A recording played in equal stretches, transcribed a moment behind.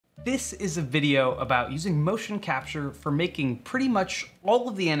This is a video about using motion capture for making pretty much all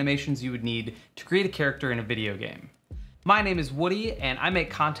of the animations you would need to create a character in a video game. My name is Woody, and I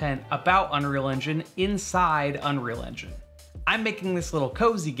make content about Unreal Engine inside Unreal Engine. I'm making this little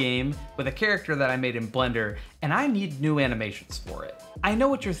cozy game with a character that I made in Blender, and I need new animations for it. I know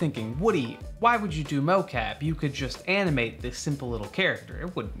what you're thinking, Woody, why would you do mocap? You could just animate this simple little character.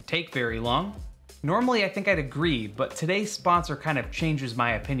 It wouldn't take very long. Normally I think I'd agree, but today's sponsor kind of changes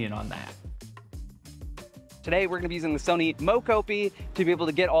my opinion on that. Today we're going to be using the Sony MOCOPI to be able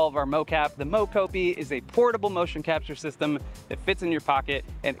to get all of our mocap. The MOCOPI is a portable motion capture system that fits in your pocket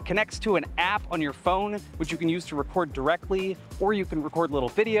and it connects to an app on your phone, which you can use to record directly, or you can record little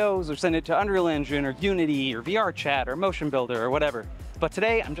videos or send it to Unreal Engine or Unity or VR Chat or Motion Builder or whatever. But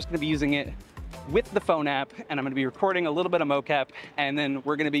today I'm just going to be using it with the phone app, and I'm going to be recording a little bit of mocap, and then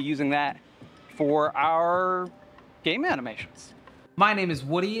we're going to be using that for our game animations. My name is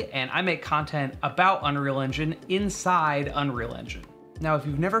Woody, and I make content about Unreal Engine inside Unreal Engine. Now, if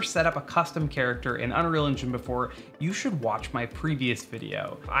you've never set up a custom character in Unreal Engine before, you should watch my previous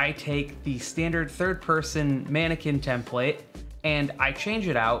video. I take the standard third-person mannequin template and I change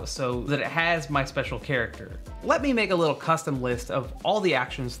it out so that it has my special character. Let me make a little custom list of all the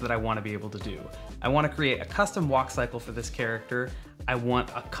actions that I want to be able to do. I want to create a custom walk cycle for this character. I want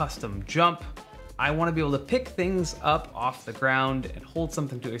a custom jump. I want to be able to pick things up off the ground and hold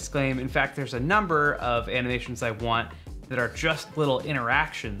something to exclaim. In fact, there's a number of animations I want that are just little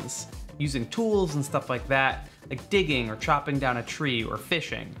interactions using tools and stuff like that, like digging or chopping down a tree or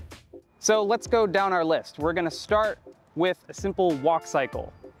fishing. So let's go down our list. We're going to start with a simple walk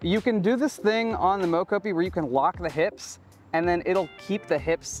cycle. You can do this thing on the MOCOPI where you can lock the hips and then it'll keep the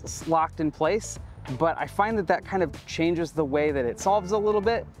hips locked in place, but I find that that kind of changes the way that it solves a little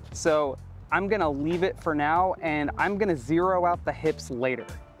bit. So I'm gonna leave it for now, and I'm gonna zero out the hips later.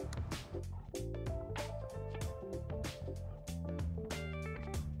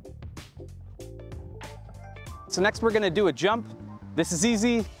 So next we're gonna do a jump. This is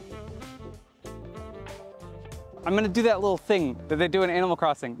easy. I'm gonna do that little thing that they do in Animal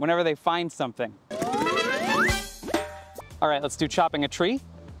Crossing whenever they find something. All right, let's do chopping a tree.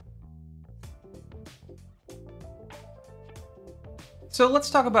 So let's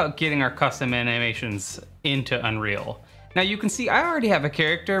talk about getting our custom animations into Unreal. Now you can see I already have a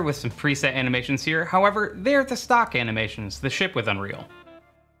character with some preset animations here. However, they're the stock animations that ship with Unreal.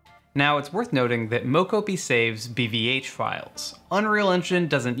 Now it's worth noting that MOCOPI saves BVH files. Unreal Engine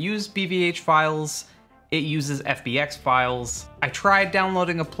doesn't use BVH files. It uses FBX files. I tried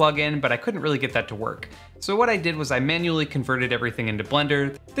downloading a plugin, but I couldn't really get that to work. So what I did was I manually converted everything into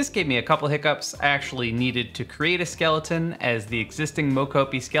Blender. This gave me a couple hiccups. I actually needed to create a skeleton as the existing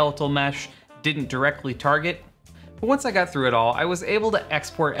MOCOPI skeletal mesh didn't directly target. But once I got through it all, I was able to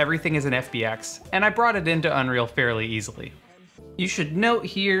export everything as an FBX, and I brought it into Unreal fairly easily. You should note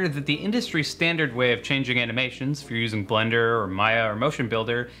here that the industry standard way of changing animations, if you're using Blender or Maya or Motion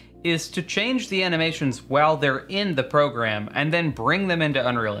Builder, is to change the animations while they're in the program and then bring them into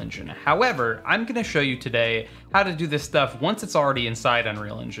Unreal Engine. However, I'm going to show you today how to do this stuff once it's already inside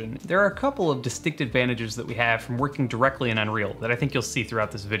Unreal Engine. There are a couple of distinct advantages that we have from working directly in Unreal that I think you'll see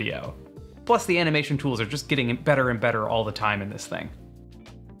throughout this video. Plus, the animation tools are just getting better and better all the time in this thing.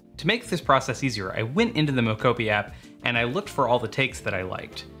 To make this process easier, I went into the MOCOPI app and I looked for all the takes that I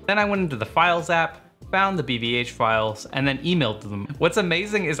liked. Then I went into the Files app, found the BVH files, and then emailed them. What's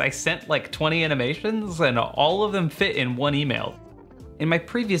amazing is I sent like 20 animations and all of them fit in one email. In my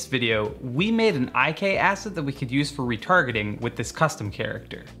previous video, we made an IK asset that we could use for retargeting with this custom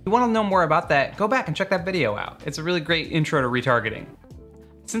character. If you want to know more about that, go back and check that video out. It's a really great intro to retargeting.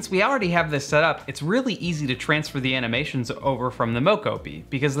 Since we already have this set up, it's really easy to transfer the animations over from the MOCOPI,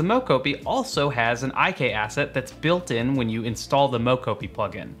 because the MOCOPI also has an IK asset that's built in when you install the MOCOPI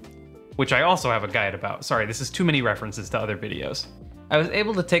plugin, which I also have a guide about. Sorry, this is too many references to other videos. I was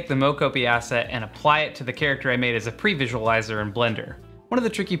able to take the MOCOPI asset and apply it to the character I made as a pre-visualizer in Blender. One of the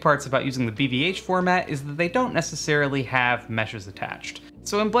tricky parts about using the BVH format is that they don't necessarily have meshes attached.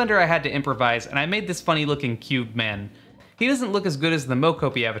 So in Blender I had to improvise, and I made this funny looking cube man. He doesn't look as good as the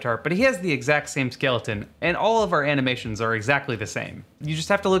MOCOPI avatar, but he has the exact same skeleton, and all of our animations are exactly the same. You just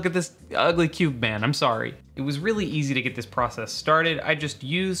have to look at this ugly cube man, I'm sorry. It was really easy to get this process started. I just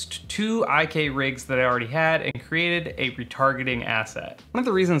used 2 IK rigs that I already had and created a retargeting asset. One of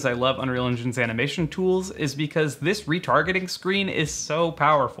the reasons I love Unreal Engine's animation tools is because this retargeting screen is so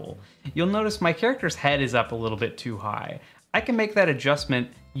powerful. You'll notice my character's head is up a little bit too high. I can make that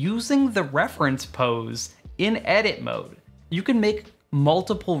adjustment using the reference pose in edit mode. You can make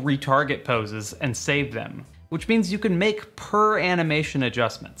multiple retarget poses and save them. which means you can make per animation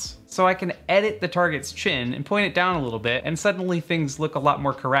adjustments. So I can edit the target's chin and point it down a little bit, and suddenly things look a lot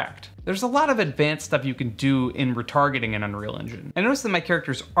more correct. There's a lot of advanced stuff you can do in retargeting in Unreal Engine. I noticed that my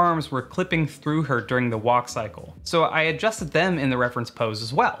character's arms were clipping through her during the walk cycle, so I adjusted them in the reference pose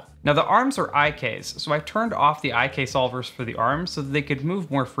as well. Now the arms are IKs, so I turned off the IK solvers for the arms so that they could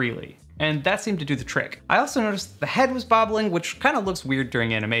move more freely. And that seemed to do the trick. I also noticed the head was bobbling, which kind of looks weird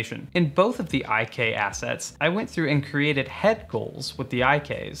during animation. In both of the IK assets, I went through and created head goals with the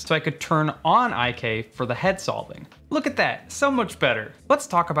IKs, so I could turn on IK for the head solving. Look at that, so much better. Let's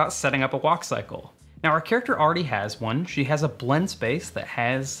talk about setting up a walk cycle. Now our character already has one. She has a blend space that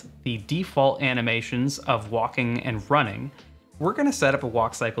has the default animations of walking and running. We're gonna set up a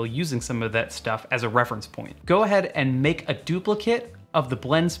walk cycle using some of that stuff as a reference point. Go ahead and make a duplicate of the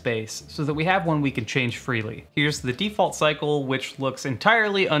blend space so that we have one we can change freely. Here's the default cycle, which looks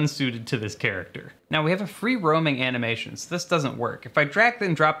entirely unsuited to this character. Now we have a free roaming animation, so this doesn't work. If I drag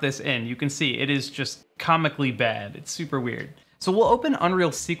and drop this in, you can see it is just comically bad. It's super weird. So we'll open Unreal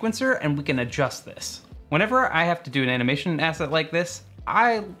Sequencer and we can adjust this. Whenever I have to do an animation asset like this,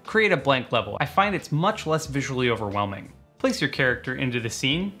 I create a blank level. I find it's much less visually overwhelming. Place your character into the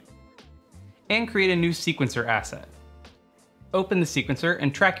scene and create a new sequencer asset. Open the sequencer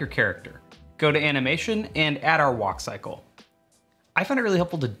and track your character. Go to animation and add our walk cycle. I found it really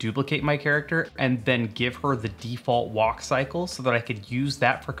helpful to duplicate my character and then give her the default walk cycle so that I could use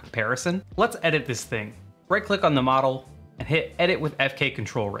that for comparison. Let's edit this thing. Right click on the model and hit edit with FK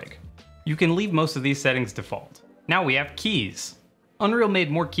control rig. You can leave most of these settings default. Now we have keys. Unreal made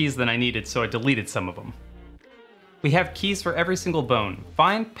more keys than I needed, so I deleted some of them. We have keys for every single bone.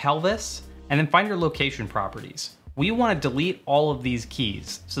 Find pelvis and then find your location properties. We want to delete all of these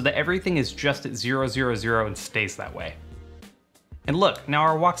keys so that everything is just at 0, 0, 0 and stays that way. And look, now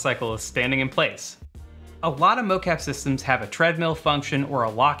our walk cycle is standing in place. A lot of mocap systems have a treadmill function or a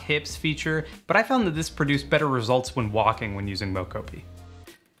lock hips feature, but I found that this produced better results when walking when using MOCOPI.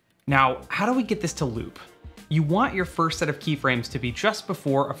 Now, how do we get this to loop? You want your first set of keyframes to be just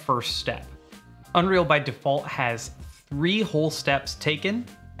before a first step. Unreal by default has 3 whole steps taken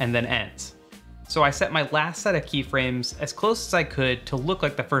and then ends. So I set my last set of keyframes as close as I could to look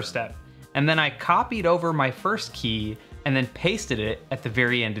like the first step, and then I copied over my first key and then pasted it at the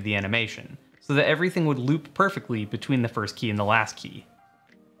very end of the animation, so that everything would loop perfectly between the first key and the last key.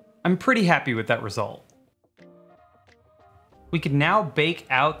 I'm pretty happy with that result. We can now bake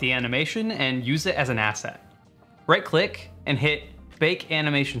out the animation and use it as an asset. Right click and hit Bake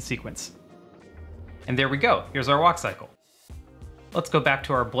Animation Sequence. And there we go, here's our walk cycle. Let's go back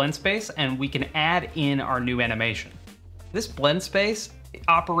to our blend space and we can add in our new animation. This blend space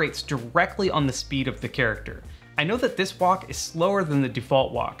operates directly on the speed of the character. I know that this walk is slower than the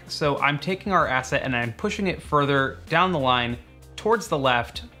default walk, so I'm taking our asset and I'm pushing it further down the line towards the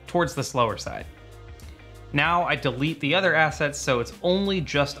left, towards the slower side. Now I delete the other assets so it's only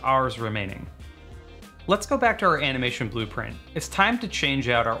just ours remaining. Let's go back to our animation blueprint. It's time to change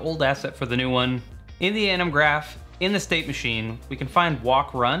out our old asset for the new one. In the anim graph, in the state machine, we can find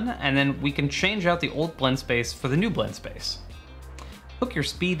walk run, and then we can change out the old blend space for the new blend space. Hook your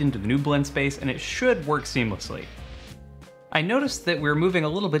speed into the new blend space and it should work seamlessly. I noticed that we're moving a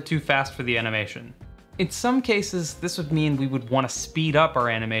little bit too fast for the animation. In some cases, this would mean we would want to speed up our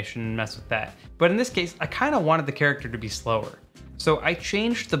animation and mess with that. But in this case, I kind of wanted the character to be slower. So I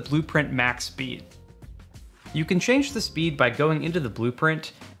changed the blueprint max speed. You can change the speed by going into the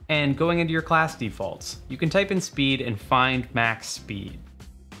blueprint and going into your class defaults. You can type in speed and find max speed.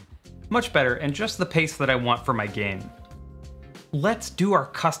 Much better, and just the pace that I want for my game. Let's do our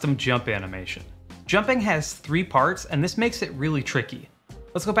custom jump animation. Jumping has 3 parts, and this makes it really tricky.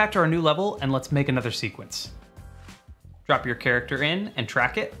 Let's go back to our new level and let's make another sequence. Drop your character in and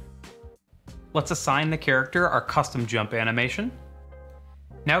track it. Let's assign the character our custom jump animation.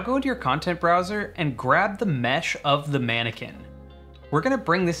 Now go into your content browser and grab the mesh of the mannequin. We're gonna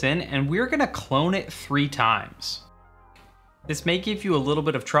bring this in and we're gonna clone it 3 times. This may give you a little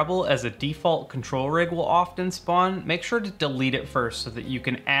bit of trouble as a default control rig will often spawn. Make sure to delete it first so that you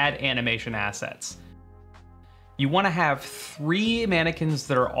can add animation assets. You wanna have 3 mannequins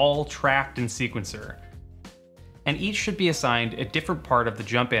that are all tracked in sequencer. And each should be assigned a different part of the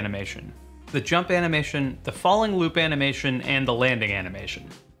jump animation. The jump animation, the falling loop animation, and the landing animation.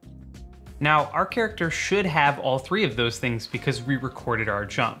 Now, our character should have all 3 of those things because we recorded our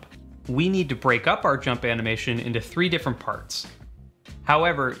jump. We need to break up our jump animation into 3 different parts.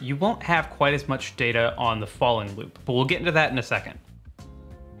 However, you won't have quite as much data on the falling loop, but we'll get into that in a second.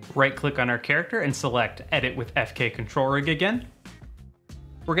 Right-click on our character and select Edit with FK Control Rig again.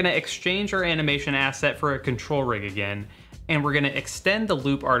 We're gonna exchange our animation asset for a control rig again, and we're gonna extend the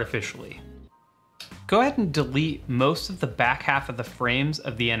loop artificially. Go ahead and delete most of the back half of the frames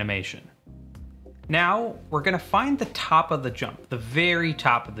of the animation. Now, we're gonna find the top of the jump, the very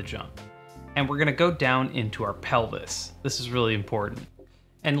top of the jump, and we're gonna go down into our pelvis. This is really important.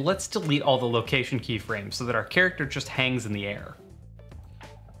 And let's delete all the location keyframes so that our character just hangs in the air.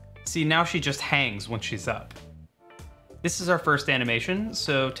 See, now she just hangs when she's up. This is our first animation,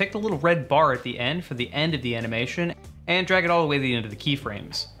 so take the little red bar at the end for the end of the animation and drag it all the way to the end of the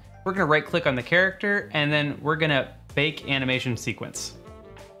keyframes. We're gonna right click on the character and then we're gonna bake animation sequence.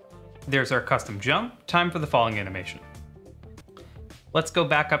 There's our custom jump, time for the falling animation. Let's go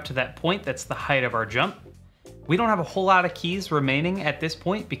back up to that point that's the height of our jump. We don't have a whole lot of keys remaining at this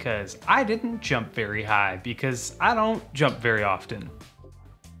point because I didn't jump very high because I don't jump very often.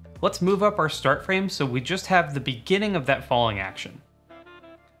 Let's move up our start frame so we just have the beginning of that falling action.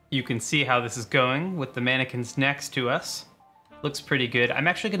 You can see how this is going with the mannequins next to us. Looks pretty good. I'm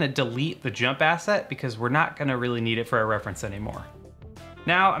actually gonna delete the jump asset because we're not gonna really need it for our reference anymore.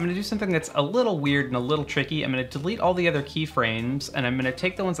 Now I'm gonna do something that's a little weird and a little tricky. I'm gonna delete all the other keyframes and I'm gonna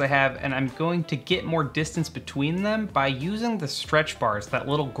take the ones I have and I'm going to get more distance between them by using the stretch bars, that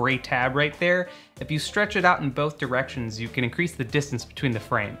little gray tab right there. If you stretch it out in both directions, you can increase the distance between the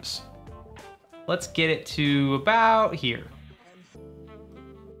frames. Let's get it to about here.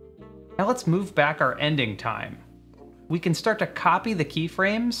 Now let's move back our ending time. We can start to copy the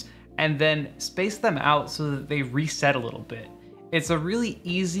keyframes and then space them out so that they reset a little bit. It's a really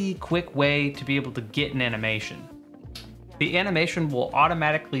easy, quick way to be able to get an animation. The animation will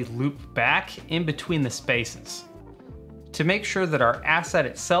automatically loop back in between the spaces. To make sure that our asset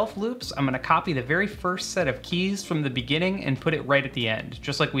itself loops, I'm gonna copy the very first set of keys from the beginning and put it right at the end,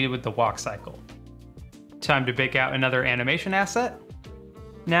 just like we did with the walk cycle. Time to bake out another animation asset.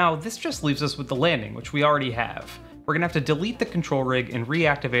 Now, this just leaves us with the landing, which we already have. We're gonna have to delete the control rig and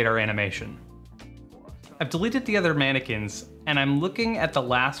reactivate our animation. I've deleted the other mannequins, and I'm looking at the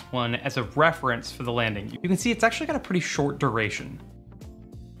last one as a reference for the landing. You can see it's actually got a pretty short duration.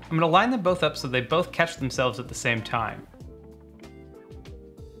 I'm gonna line them both up so they both catch themselves at the same time.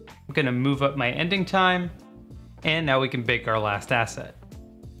 I'm gonna move up my ending time, and now we can bake our last asset.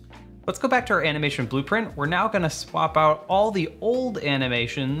 Let's go back to our animation blueprint. We're now gonna swap out all the old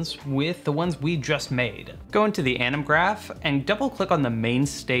animations with the ones we just made. Go into the anim graph and double click on the main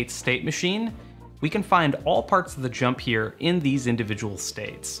state machine. We can find all parts of the jump here in these individual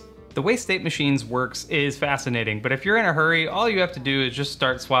states. The way state machines works is fascinating, but if you're in a hurry, all you have to do is just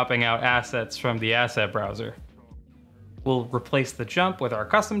start swapping out assets from the asset browser. We'll replace the jump with our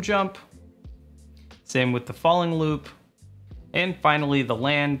custom jump. Same with the falling loop. And finally, the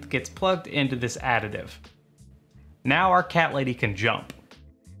land gets plugged into this additive. Now our cat lady can jump.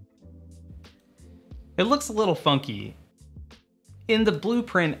 It looks a little funky. In the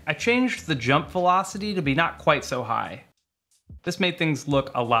blueprint, I changed the jump velocity to be not quite so high. This made things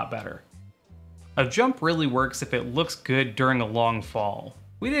look a lot better. A jump really works if it looks good during a long fall.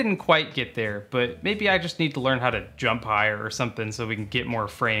 We didn't quite get there, but maybe I just need to learn how to jump higher or something so we can get more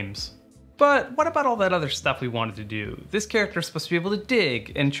frames. But what about all that other stuff we wanted to do? This character's supposed to be able to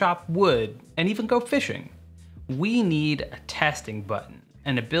dig and chop wood and even go fishing. We need a testing button,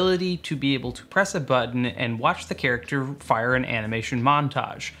 an ability to be able to press a button and watch the character fire an animation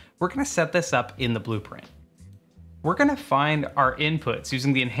montage. We're gonna set this up in the blueprint. We're gonna find our inputs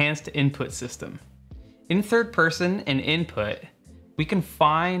using the enhanced input system. In third person and input, we can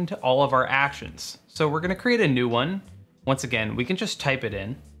find all of our actions. So we're gonna create a new one. Once again, we can just type it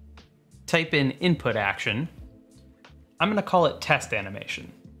in. Type in input action. I'm gonna call it test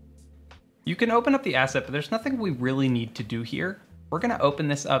animation. You can open up the asset, but there's nothing we really need to do here. We're gonna open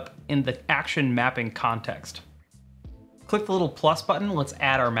this up in the action mapping context. Click the little plus button, let's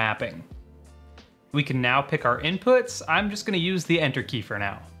add our mapping. We can now pick our inputs. I'm just gonna use the enter key for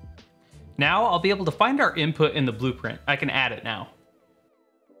now. Now I'll be able to find our input in the blueprint. I can add it now.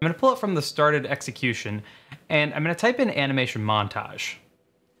 I'm gonna pull it from the started execution, and I'm gonna type in animation montage.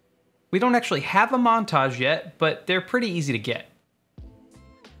 We don't actually have a montage yet, but they're pretty easy to get.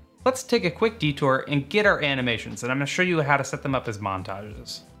 Let's take a quick detour and get our animations, and I'm gonna show you how to set them up as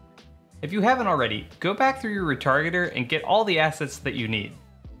montages. If you haven't already, go back through your retargeter and get all the assets that you need.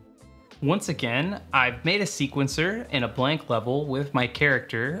 Once again, I've made a sequencer in a blank level with my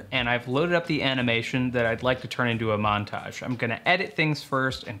character, and I've loaded up the animation that I'd like to turn into a montage. I'm gonna edit things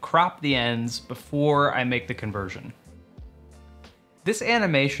first and crop the ends before I make the conversion. This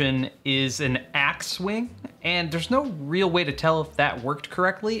animation is an axe swing, and there's no real way to tell if that worked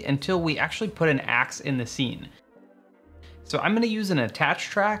correctly until we actually put an axe in the scene. So I'm gonna use an attach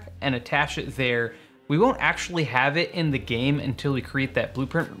track and attach it there. We won't actually have it in the game until we create that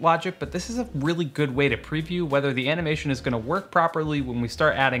blueprint logic, but this is a really good way to preview whether the animation is gonna work properly when we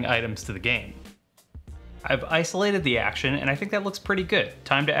start adding items to the game. I've isolated the action, and I think that looks pretty good.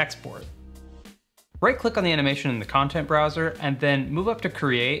 Time to export. Right-click on the animation in the content browser, and then move up to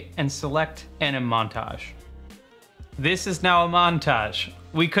Create and select Anim Montage. This is now a montage.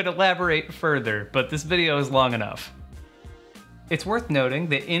 We could elaborate further, but this video is long enough. It's worth noting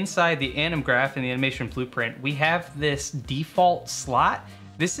that inside the anim graph in the animation blueprint, we have this default slot.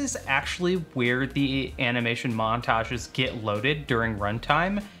 This is actually where the animation montages get loaded during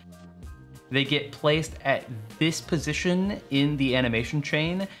runtime. They get placed at this position in the animation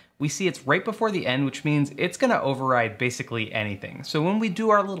chain. We see it's right before the end, which means it's gonna override basically anything. So when we do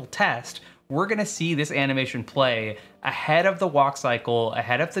our little test, we're gonna see this animation play ahead of the walk cycle,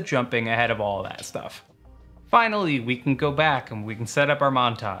 ahead of the jumping, ahead of all that stuff. Finally, we can go back and we can set up our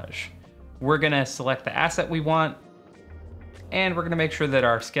montage. We're gonna select the asset we want, and we're gonna make sure that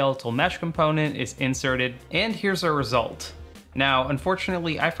our skeletal mesh component is inserted, and here's our result. Now,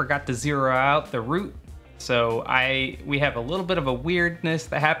 unfortunately, I forgot to zero out the root, so we have a little bit of a weirdness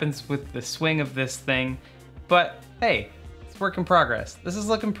that happens with the swing of this thing, but hey, it's work in progress. This is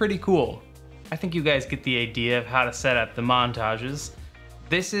looking pretty cool. I think you guys get the idea of how to set up the montages.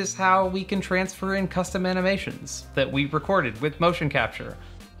 This is how we can transfer in custom animations that we recorded with motion capture,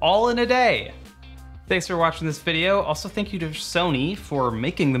 all in a day. Thanks for watching this video. Also, thank you to Sony for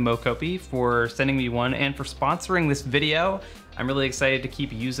making the MOCOPI, for sending me one, and for sponsoring this video. I'm really excited to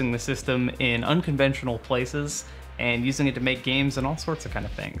keep using the system in unconventional places and using it to make games and all sorts of kind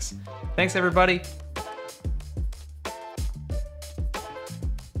of things. Thanks, everybody.